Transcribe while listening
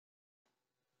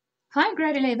Hi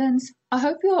Grade 11s, I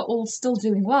hope you are all still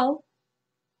doing well.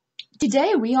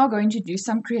 Today we are going to do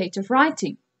some creative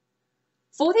writing.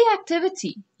 For the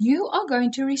activity, you are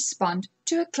going to respond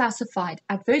to a classified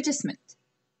advertisement.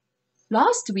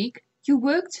 Last week, you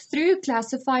worked through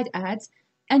classified ads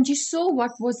and you saw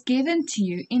what was given to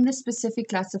you in the specific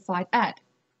classified ad.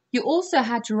 You also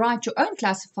had to write your own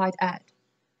classified ad.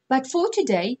 But for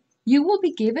today, you will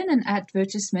be given an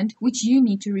advertisement which you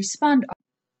need to respond on.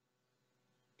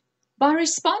 By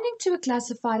responding to a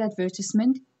classified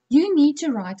advertisement, you need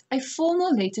to write a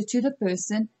formal letter to the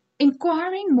person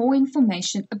inquiring more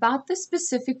information about the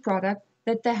specific product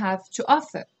that they have to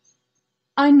offer.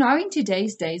 I know in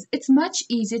today's days it's much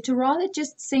easier to rather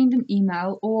just send an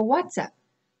email or a WhatsApp,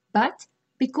 but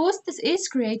because this is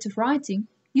creative writing,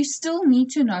 you still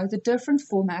need to know the different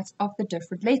formats of the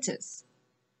different letters.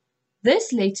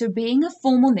 This letter, being a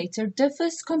formal letter,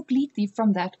 differs completely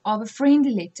from that of a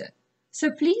friendly letter. So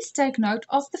please take note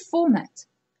of the format.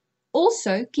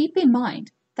 Also, keep in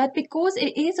mind that because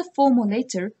it is a formal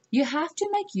letter, you have to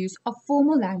make use of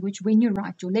formal language when you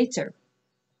write your letter.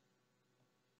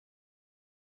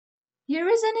 Here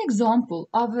is an example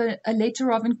of a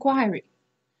letter of inquiry.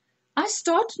 I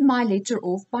started my letter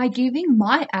off by giving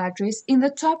my address in the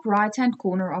top right-hand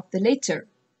corner of the letter.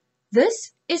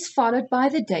 This is followed by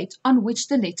the date on which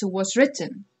the letter was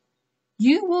written.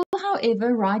 You will,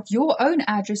 however, write your own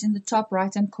address in the top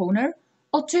right-hand corner.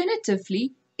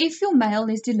 Alternatively, if your mail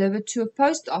is delivered to a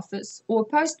post office or a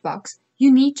post box,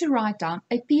 you need to write down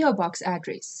a PO box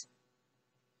address.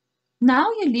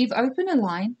 Now you leave open a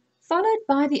line followed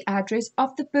by the address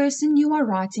of the person you are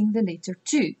writing the letter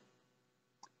to.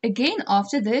 Again,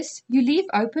 after this, you leave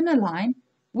open a line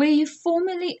where you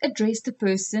formally address the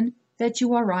person that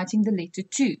you are writing the letter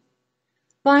to.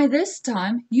 By this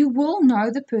time, you will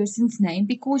know the person's name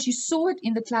because you saw it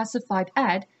in the classified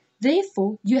ad,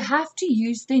 therefore you have to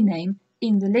use their name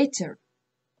in the letter.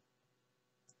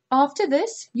 After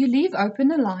this, you leave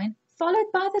open a line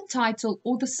followed by the title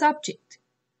or the subject.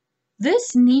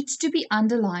 This needs to be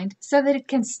underlined so that it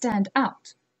can stand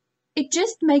out. It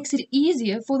just makes it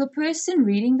easier for the person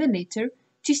reading the letter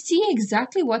to see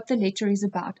exactly what the letter is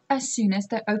about as soon as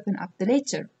they open up the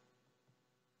letter.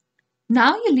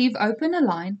 Now you leave open a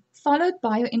line followed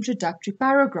by your introductory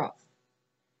paragraph.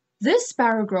 This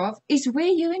paragraph is where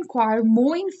you inquire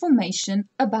more information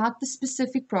about the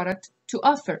specific product to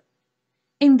offer.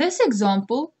 In this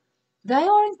example, they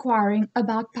are inquiring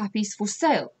about puppies for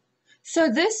sale. So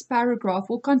this paragraph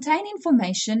will contain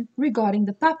information regarding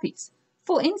the puppies.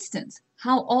 For instance,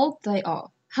 how old they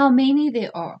are, how many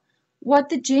there are, what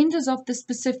the genders of the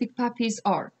specific puppies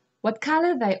are, what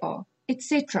color they are,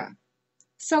 etc.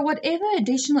 So whatever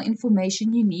additional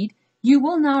information you need, you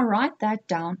will now write that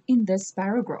down in this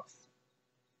paragraph.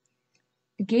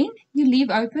 Again, you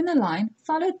leave open a line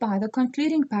followed by the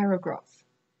concluding paragraph.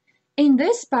 In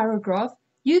this paragraph,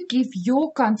 you give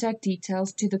your contact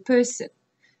details to the person.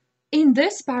 In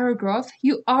this paragraph,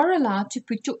 you are allowed to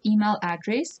put your email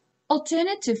address.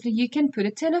 Alternatively, you can put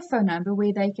a telephone number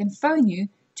where they can phone you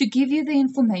to give you the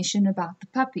information about the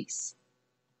puppies.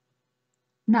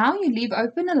 Now you leave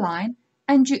open a line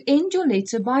and you end your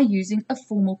letter by using a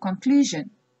formal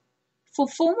conclusion. For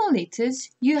formal letters,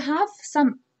 you have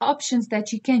some options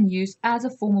that you can use as a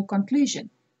formal conclusion.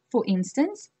 For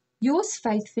instance, yours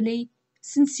faithfully,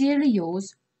 sincerely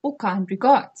yours, or kind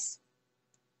regards.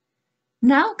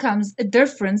 Now comes a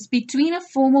difference between a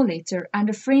formal letter and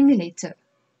a friendly letter.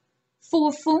 For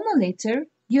a formal letter,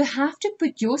 you have to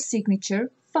put your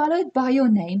signature followed by your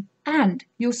name and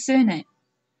your surname.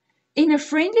 In a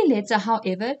friendly letter,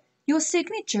 however, your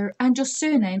signature and your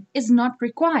surname is not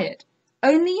required,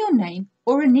 only your name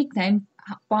or a nickname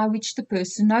by which the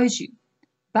person knows you.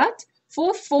 But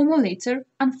for a formal letter,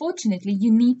 unfortunately,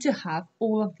 you need to have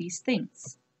all of these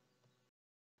things.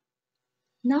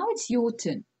 Now it's your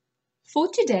turn. For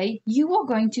today, you are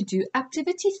going to do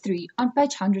Activity 3 on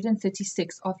page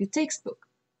 136 of your textbook.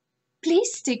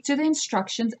 Please stick to the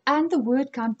instructions and the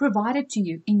word count provided to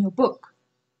you in your book.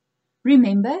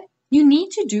 Remember, you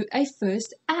need to do a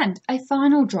first and a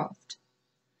final draft.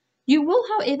 You will,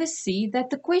 however, see that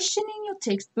the question in your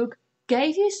textbook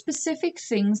gave you specific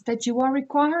things that you are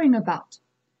requiring about.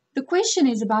 The question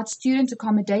is about student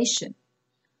accommodation.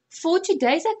 For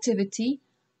today's activity,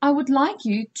 I would like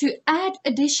you to add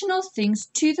additional things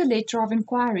to the letter of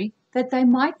inquiry that they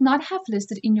might not have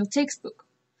listed in your textbook.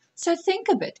 So think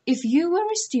a bit, if you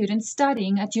were a student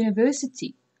studying at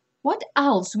university, what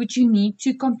else would you need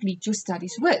to complete your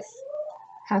studies with?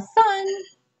 Have fun!